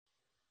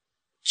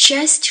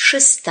Часть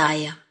 6.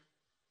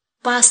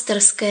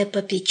 Пасторское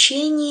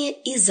попечение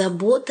и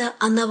забота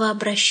о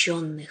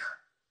новообращенных.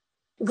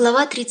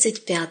 Глава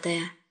 35.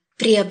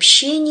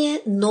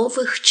 Приобщение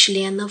новых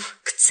членов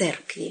к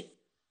церкви.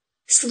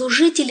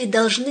 Служители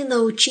должны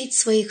научить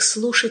своих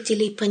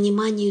слушателей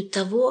пониманию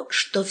того,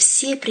 что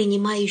все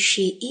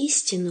принимающие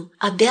истину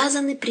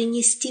обязаны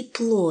принести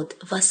плод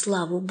во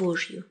славу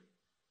Божью.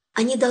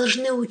 Они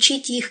должны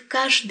учить их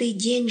каждый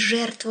день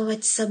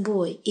жертвовать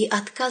собой и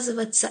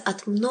отказываться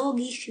от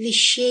многих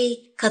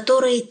вещей,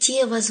 которые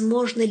те,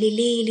 возможно,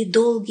 лелеяли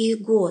долгие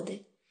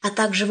годы, а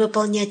также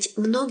выполнять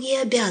многие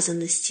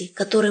обязанности,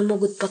 которые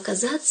могут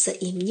показаться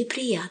им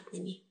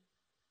неприятными.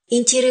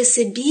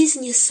 Интересы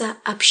бизнеса,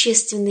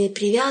 общественные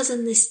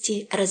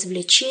привязанности,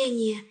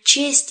 развлечения,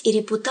 честь и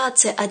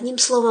репутация, одним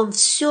словом,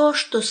 все,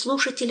 что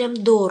слушателям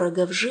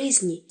дорого в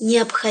жизни,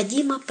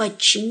 необходимо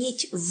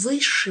подчинить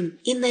высшим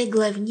и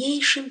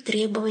наиглавнейшим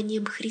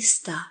требованиям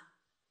Христа.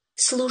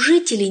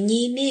 Служители,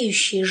 не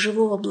имеющие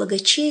живого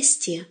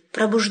благочестия,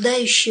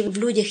 пробуждающие в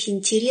людях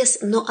интерес,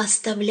 но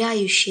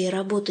оставляющие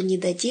работу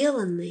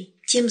недоделанной,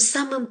 тем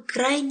самым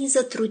крайне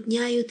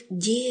затрудняют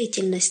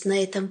деятельность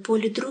на этом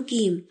поле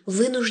другим,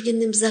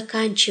 вынужденным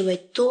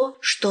заканчивать то,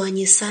 что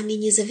они сами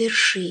не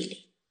завершили.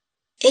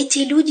 Эти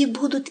люди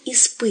будут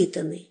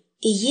испытаны,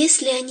 и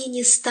если они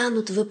не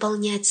станут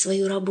выполнять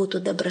свою работу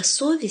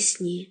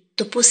добросовестнее,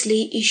 то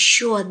после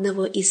еще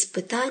одного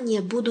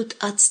испытания будут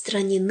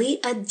отстранены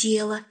от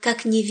дела,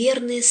 как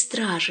неверные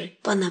стражи,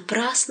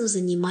 понапрасну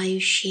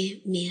занимающие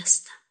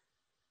место.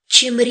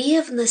 Чем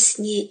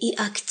ревностнее и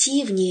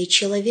активнее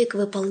человек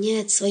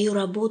выполняет свою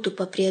работу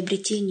по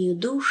приобретению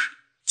душ,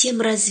 тем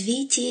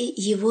развитие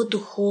его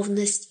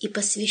духовность и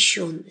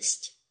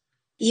посвященность.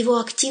 Его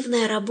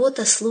активная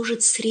работа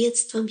служит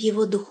средством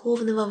его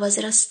духовного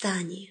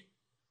возрастания.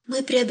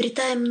 Мы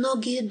приобретаем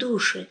многие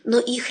души, но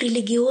их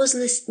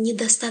религиозность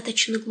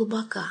недостаточно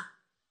глубока.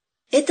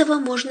 Этого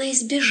можно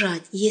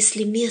избежать,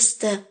 если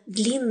место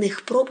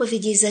длинных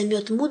проповедей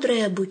займет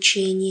мудрое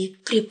обучение,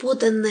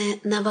 преподанное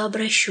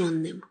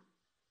новообращенным.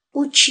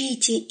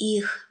 Учите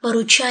их,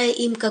 поручая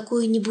им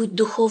какую-нибудь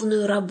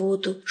духовную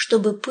работу,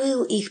 чтобы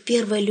пыл их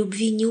первой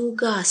любви не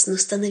угас, но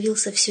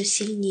становился все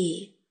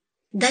сильнее.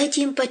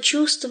 Дайте им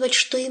почувствовать,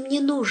 что им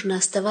не нужно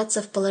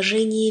оставаться в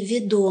положении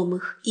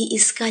ведомых и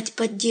искать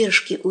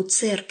поддержки у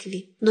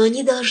церкви, но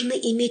они должны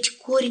иметь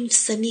корень в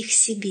самих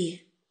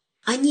себе.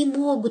 Они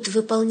могут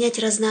выполнять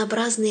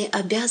разнообразные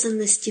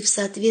обязанности в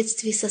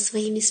соответствии со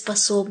своими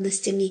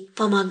способностями,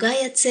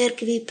 помогая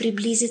церкви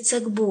приблизиться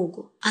к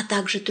Богу, а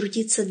также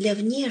трудиться для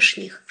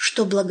внешних,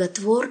 что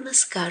благотворно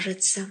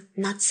скажется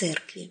на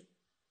церкви.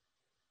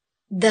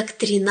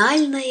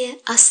 Доктринальное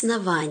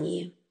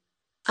основание.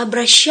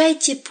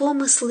 Обращайте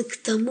помыслы к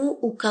тому,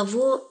 у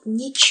кого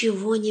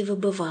ничего не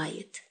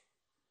выбывает.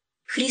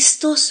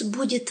 Христос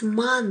будет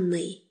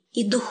манной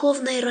и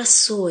духовной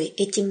росой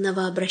этим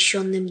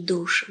новообращенным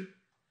душам.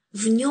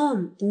 В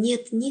нем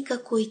нет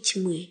никакой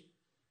тьмы.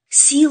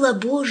 Сила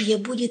Божья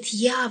будет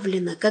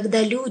явлена,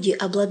 когда люди,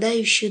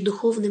 обладающие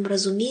духовным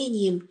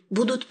разумением,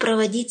 будут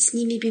проводить с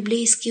ними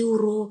библейские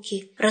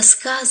уроки,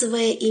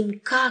 рассказывая им,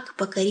 как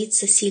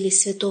покориться силе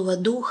Святого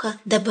Духа,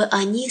 дабы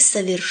они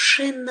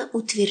совершенно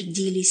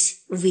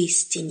утвердились в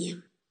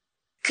истине.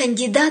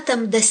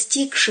 Кандидатам,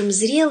 достигшим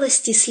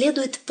зрелости,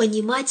 следует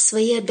понимать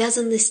свои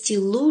обязанности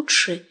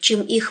лучше,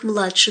 чем их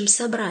младшим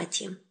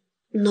собратьям.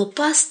 Но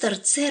пастор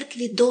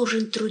церкви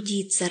должен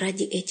трудиться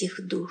ради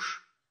этих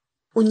душ.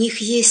 У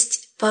них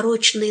есть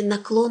порочные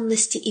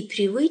наклонности и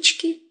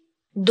привычки.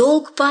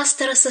 Долг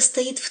пастора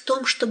состоит в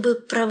том, чтобы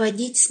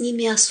проводить с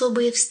ними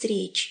особые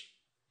встречи.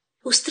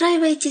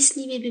 Устраивайте с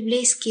ними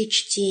библейские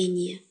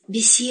чтения,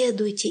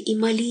 беседуйте и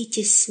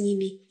молитесь с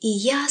ними, и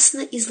ясно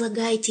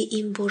излагайте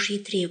им Божьи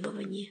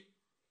требования.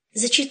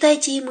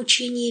 Зачитайте им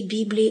учение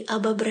Библии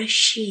об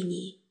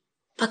обращении.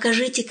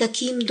 Покажите,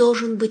 каким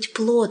должен быть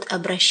плод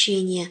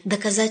обращения,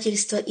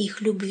 доказательство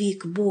их любви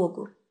к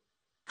Богу.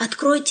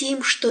 Откройте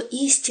им, что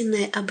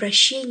истинное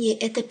обращение –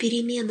 это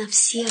перемена в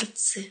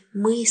сердце,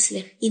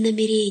 мыслях и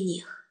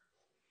намерениях.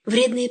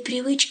 Вредные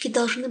привычки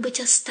должны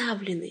быть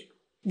оставлены.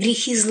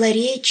 Грехи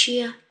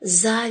злоречия,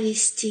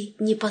 зависти,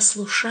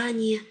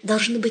 непослушания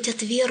должны быть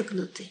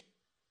отвергнуты.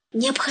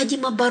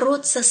 Необходимо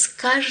бороться с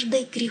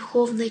каждой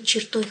греховной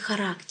чертой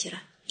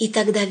характера, и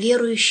тогда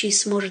верующий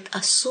сможет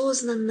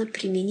осознанно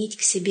применить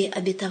к себе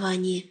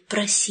обетование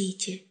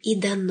 «просите, и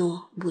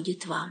дано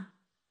будет вам».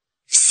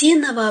 Все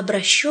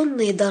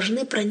новообращенные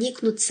должны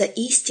проникнуться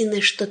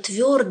истиной, что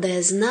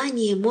твердое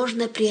знание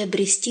можно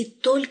приобрести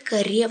только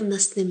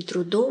ревностным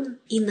трудом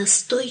и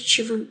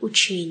настойчивым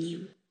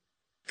учением.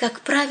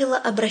 Как правило,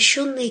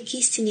 обращенные к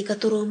истине,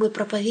 которую мы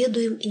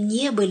проповедуем,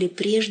 не были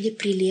прежде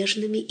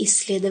прилежными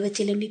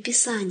исследователями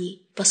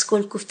Писаний,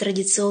 поскольку в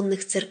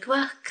традиционных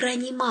церквах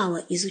крайне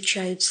мало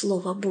изучают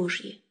Слово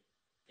Божье.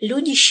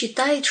 Люди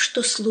считают,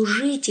 что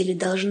служители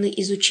должны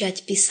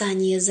изучать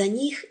Писание за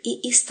них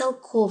и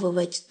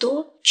истолковывать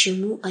то,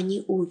 чему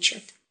они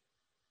учат.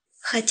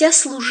 Хотя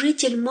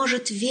служитель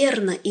может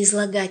верно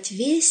излагать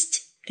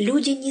весть,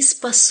 люди не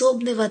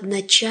способны в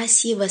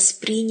одночасье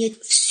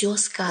воспринять все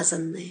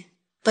сказанное.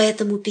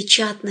 Поэтому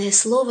печатное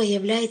слово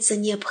является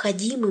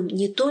необходимым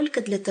не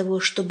только для того,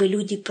 чтобы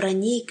люди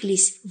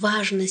прониклись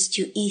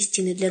важностью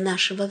истины для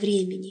нашего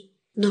времени,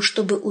 но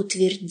чтобы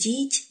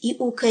утвердить и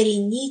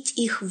укоренить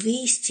их в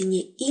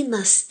истине и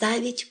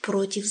наставить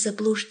против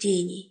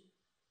заблуждений.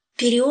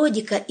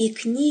 Периодика и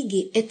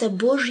книги – это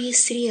Божьи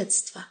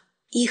средства.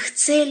 Их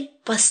цель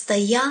 –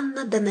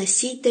 постоянно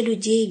доносить до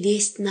людей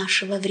весть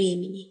нашего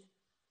времени.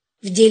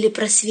 В деле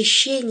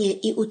просвещения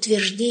и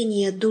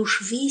утверждения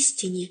душ в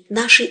истине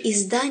наши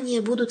издания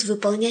будут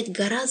выполнять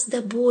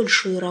гораздо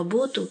большую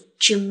работу,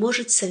 чем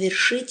может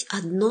совершить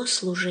одно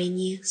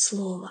служение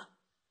слова.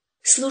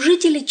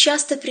 Служители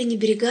часто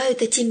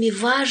пренебрегают этими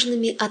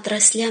важными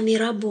отраслями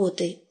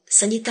работы,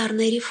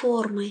 санитарной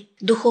реформой,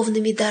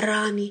 духовными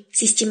дарами,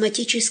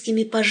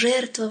 систематическими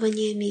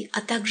пожертвованиями, а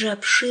также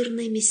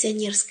обширной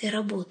миссионерской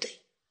работой.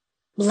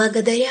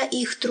 Благодаря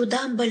их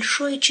трудам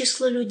большое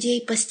число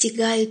людей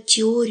постигают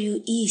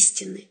теорию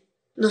истины,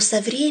 но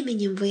со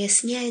временем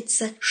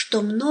выясняется,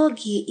 что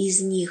многие из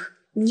них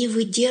не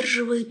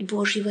выдерживают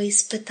Божьего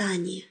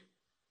испытания.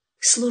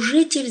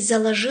 Служитель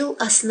заложил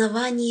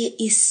основание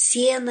из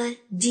сена,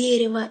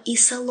 дерева и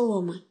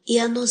соломы, и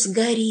оно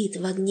сгорит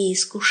в огне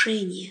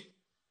искушения.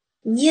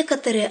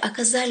 Некоторые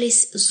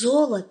оказались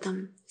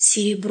золотом,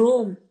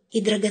 серебром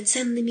и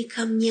драгоценными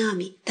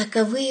камнями,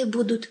 таковые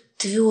будут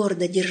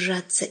твердо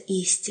держаться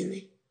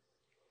истины.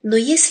 Но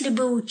если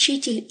бы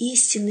учитель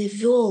истины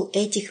вел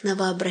этих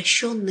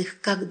новообращенных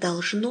как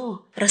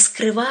должно,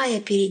 раскрывая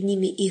перед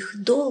ними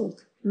их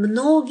долг,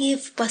 многие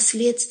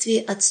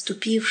впоследствии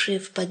отступившие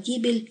в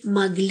погибель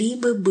могли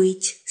бы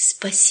быть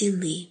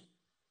спасены.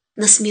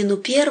 На смену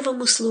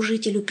первому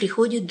служителю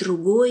приходит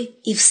другой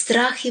и в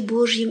страхе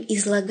Божьем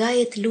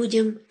излагает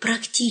людям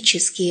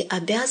практические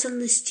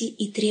обязанности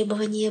и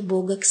требования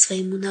Бога к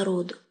своему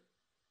народу.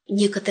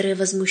 Некоторые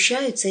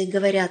возмущаются и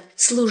говорят: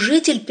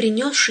 «Служитель,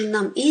 принесший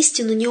нам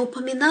истину, не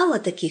упоминал о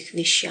таких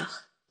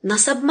вещах.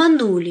 Нас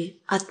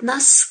обманули, от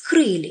нас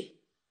скрыли».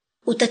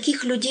 У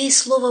таких людей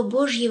Слово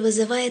Божье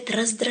вызывает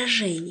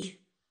раздражение.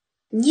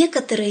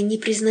 Некоторые не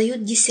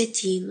признают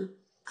десятину,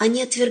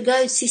 они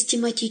отвергают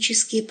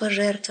систематические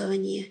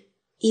пожертвования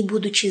и,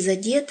 будучи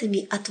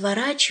задетыми,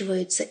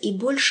 отворачиваются и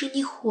больше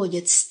не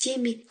ходят с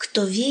теми,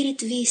 кто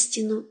верит в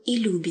истину и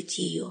любит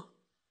ее.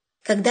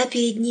 Когда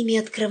перед ними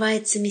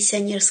открывается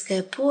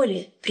миссионерское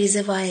поле,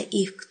 призывая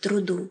их к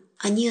труду,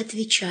 они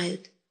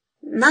отвечают: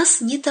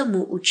 «Нас не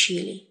тому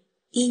учили»,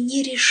 и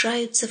не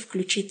решаются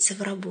включиться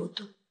в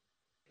работу.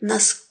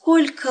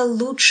 Насколько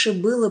лучше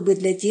было бы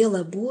для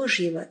дела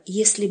Божьего,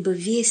 если бы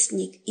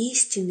вестник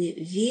истины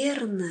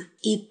верно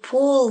и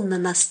полно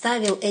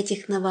наставил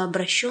этих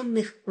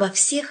новообращенных во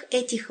всех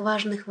этих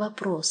важных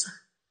вопросах,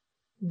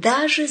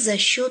 даже за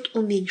счет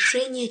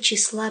уменьшения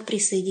числа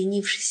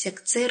присоединившихся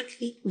к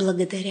церкви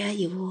благодаря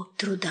его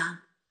трудам.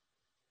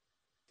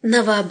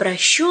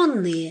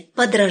 Новообращенные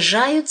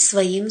подражают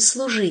своим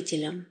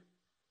служителям.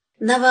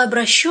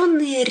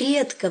 Новообращенные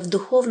редко в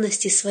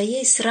духовности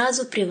своей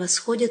сразу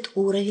превосходят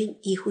уровень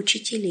их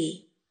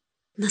учителей.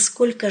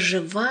 Насколько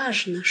же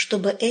важно,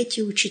 чтобы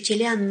эти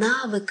учителя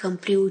навыком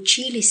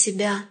приучили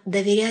себя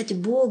доверять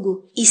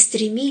Богу и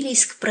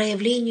стремились к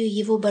проявлению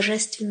Его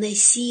божественной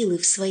силы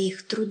в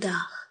своих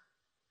трудах.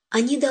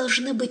 Они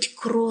должны быть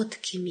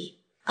кроткими,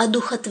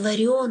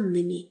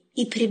 одухотворенными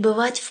и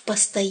пребывать в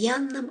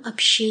постоянном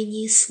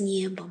общении с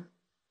небом.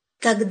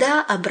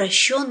 Тогда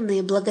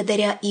обращенные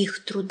благодаря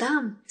их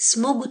трудам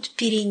смогут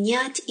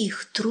перенять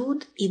их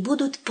труд и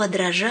будут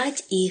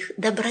подражать их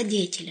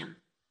добродетелям.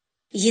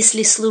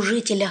 Если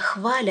служителя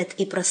хвалят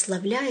и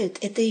прославляют,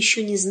 это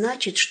еще не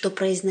значит, что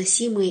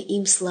произносимые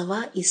им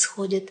слова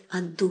исходят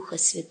от Духа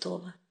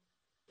Святого.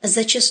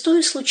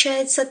 Зачастую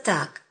случается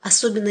так,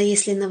 особенно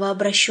если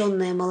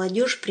новообращенная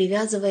молодежь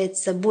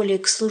привязывается более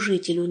к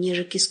служителю,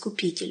 нежели к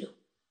искупителю.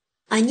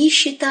 Они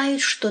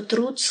считают, что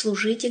труд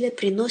служителя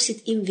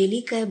приносит им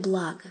великое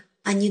благо.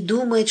 Они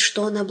думают,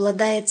 что он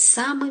обладает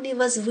самыми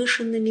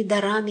возвышенными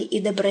дарами и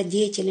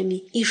добродетелями,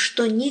 и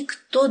что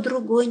никто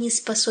другой не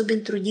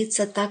способен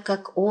трудиться так,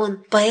 как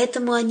он,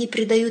 поэтому они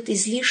придают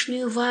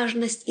излишнюю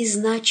важность и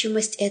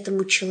значимость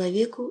этому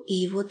человеку и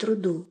его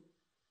труду.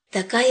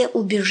 Такая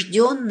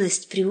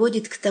убежденность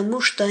приводит к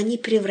тому, что они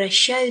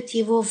превращают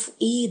его в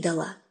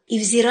идола и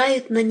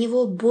взирают на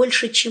него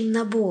больше, чем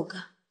на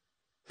Бога.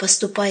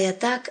 Поступая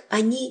так,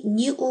 они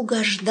не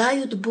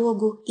угождают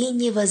Богу и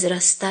не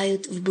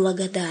возрастают в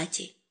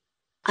благодати.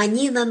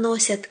 Они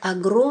наносят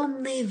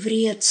огромный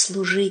вред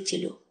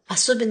служителю,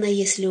 особенно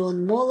если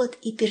он молод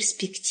и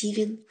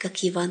перспективен,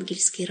 как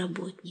евангельский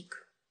работник.